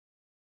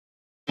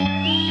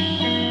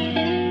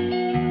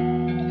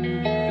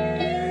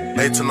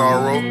Hey,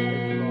 Tenaro,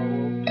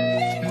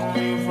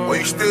 when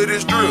you spill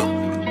this drip,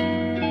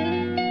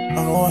 I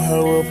don't have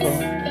a real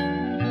problem.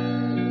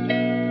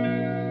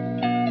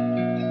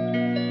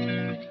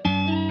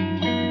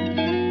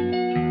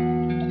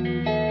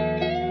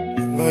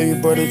 Love you,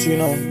 brother,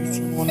 Gino.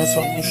 You wanna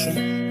talk this shit?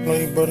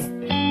 Love you, brother.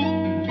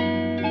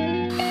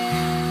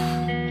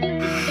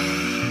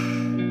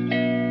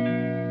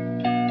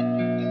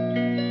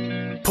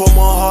 Put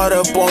my heart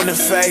up on the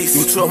face.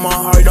 You took my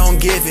heart, don't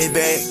give it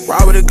back.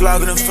 Ride with a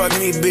Glock and a fuck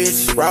me,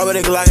 bitch. Ride with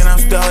a Glock and I'm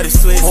started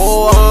switch.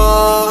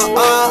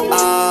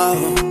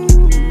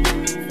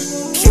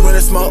 She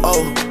wanna smoke,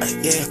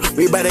 yeah.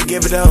 We better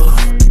give it up.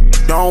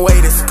 Don't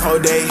wait, it's a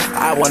cold day.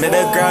 I wanted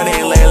a girl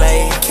named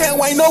Lele. Can't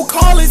wait, no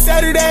call, it's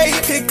Saturday.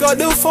 Pick up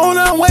the phone,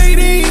 I'm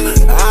waiting.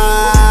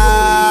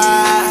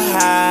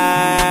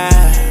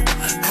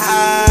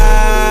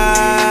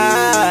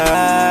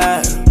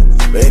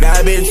 But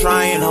I've been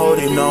trying,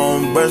 holding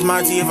on. Brush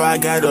my teeth, I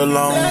got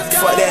alone.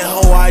 Fuck that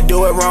hoe, I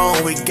do it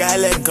wrong. We got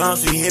let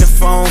guns, we hit the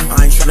phone.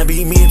 I ain't tryna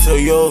be mean to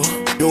you.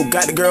 You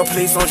got the girl,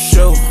 please don't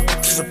shoot.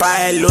 Just if I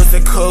had loose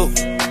and coke.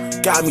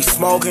 Got me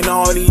smoking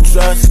all these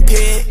drugs,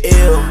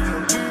 ill.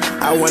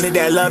 I wanted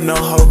that love, no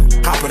hope.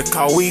 Hop with a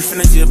car, we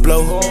finna just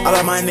blow. All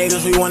of my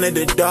niggas, we wanted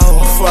the dough.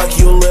 Fuck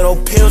you, little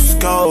pill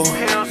skull.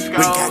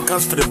 We got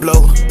guns for the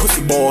blow.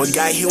 Pussy boy,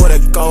 got here with a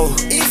go.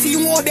 If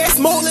you want that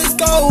smoke, let's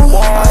go.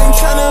 I ain't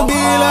tryna be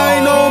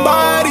like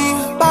nobody.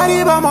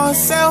 Body by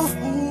myself,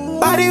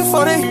 body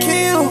for the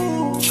kill.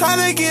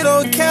 Tryna get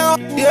on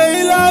count, yeah,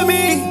 you love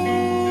me.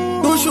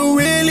 Do you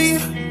really?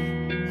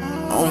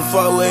 I don't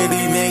fuck with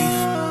these niggas.